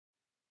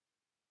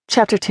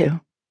Chapter 2.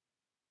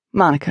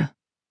 Monica.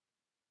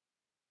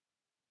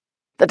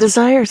 The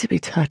desire to be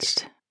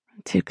touched,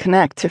 to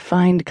connect, to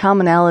find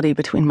commonality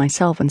between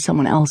myself and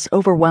someone else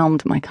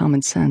overwhelmed my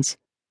common sense.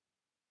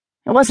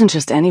 It wasn't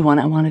just anyone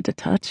I wanted to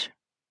touch.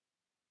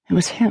 It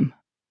was him.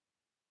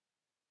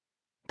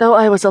 Though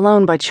I was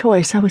alone by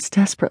choice, I was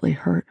desperately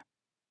hurt.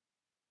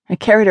 I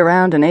carried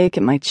around an ache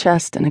in my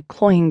chest and a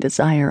cloying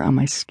desire on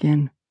my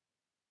skin.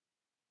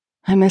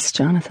 I missed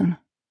Jonathan.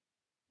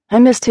 I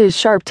missed his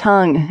sharp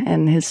tongue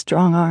and his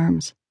strong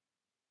arms.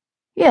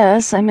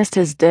 Yes, I missed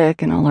his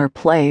dick and all our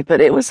play, but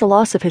it was the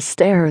loss of his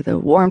stare, the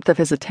warmth of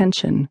his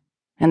attention,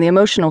 and the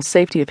emotional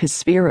safety of his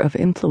sphere of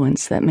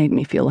influence that made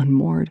me feel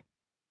unmoored.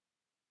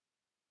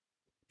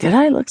 Did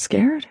I look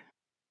scared?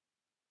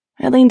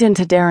 I leaned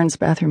into Darren's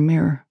bathroom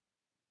mirror.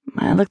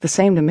 I looked the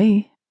same to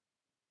me.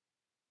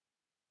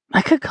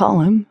 I could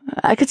call him.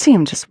 I could see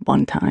him just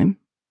one time.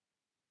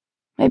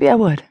 Maybe I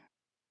would.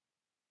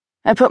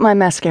 I put my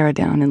mascara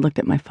down and looked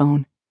at my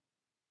phone.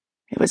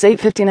 It was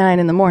 8:59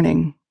 in the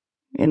morning.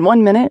 In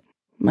 1 minute,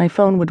 my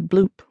phone would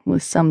bloop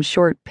with some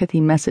short, pithy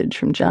message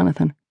from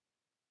Jonathan.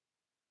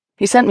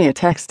 He sent me a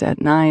text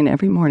at 9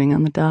 every morning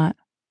on the dot.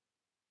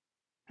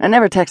 I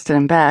never texted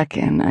him back,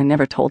 and I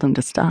never told him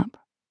to stop.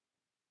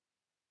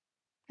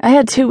 I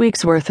had 2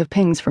 weeks' worth of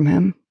pings from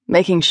him,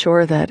 making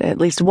sure that at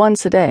least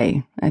once a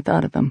day I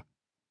thought of him.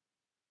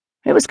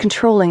 It was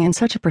controlling in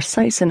such a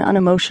precise and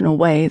unemotional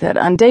way that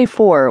on day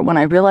 4, when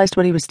I realized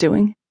what he was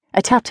doing,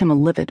 I tapped him a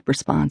livid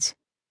response.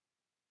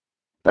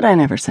 But I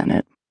never sent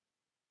it.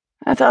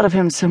 I thought of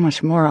him so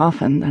much more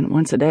often than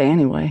once a day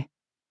anyway.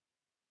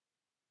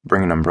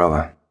 Bring an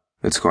umbrella.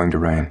 It's going to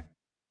rain.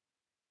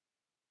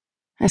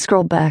 I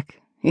scrolled back.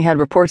 He had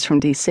reports from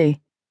D.C.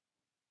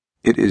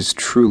 It is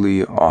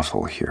truly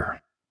awful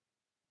here.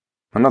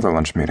 Another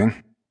lunch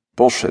meeting.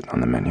 Bullshit on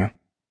the menu.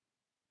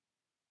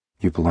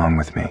 You belong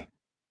with me.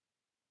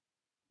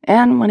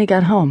 And when he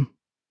got home.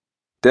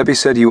 Debbie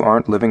said you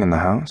aren't living in the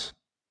house?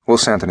 Well,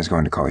 Santon is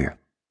going to call you.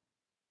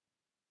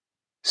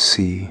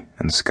 Sea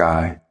and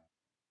sky.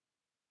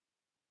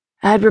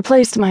 I had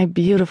replaced my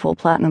beautiful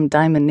platinum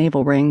diamond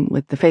navel ring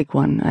with the fake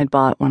one I'd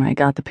bought when I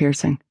got the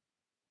piercing.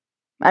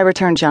 I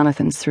returned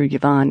Jonathan's through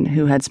Yvonne,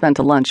 who had spent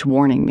a lunch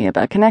warning me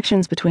about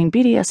connections between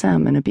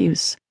BDSM and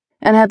abuse,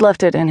 and had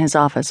left it in his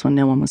office when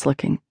no one was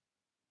looking.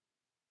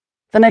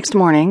 The next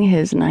morning,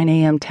 his 9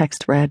 a.m.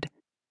 text read,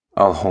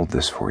 I'll hold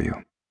this for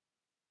you.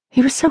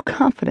 He was so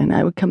confident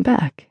I would come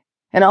back,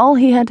 and all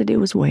he had to do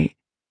was wait.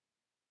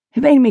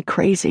 It made me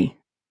crazy.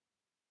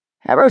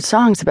 I wrote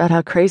songs about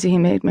how crazy he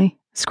made me,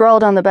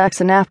 scrawled on the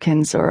backs of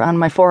napkins or on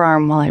my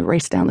forearm while I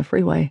raced down the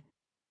freeway.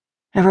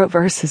 I wrote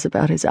verses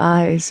about his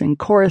eyes and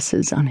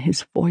choruses on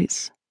his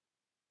voice.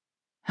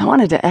 I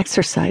wanted to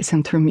exercise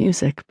him through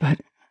music, but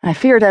I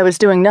feared I was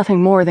doing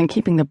nothing more than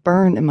keeping the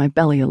burn in my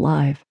belly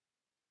alive.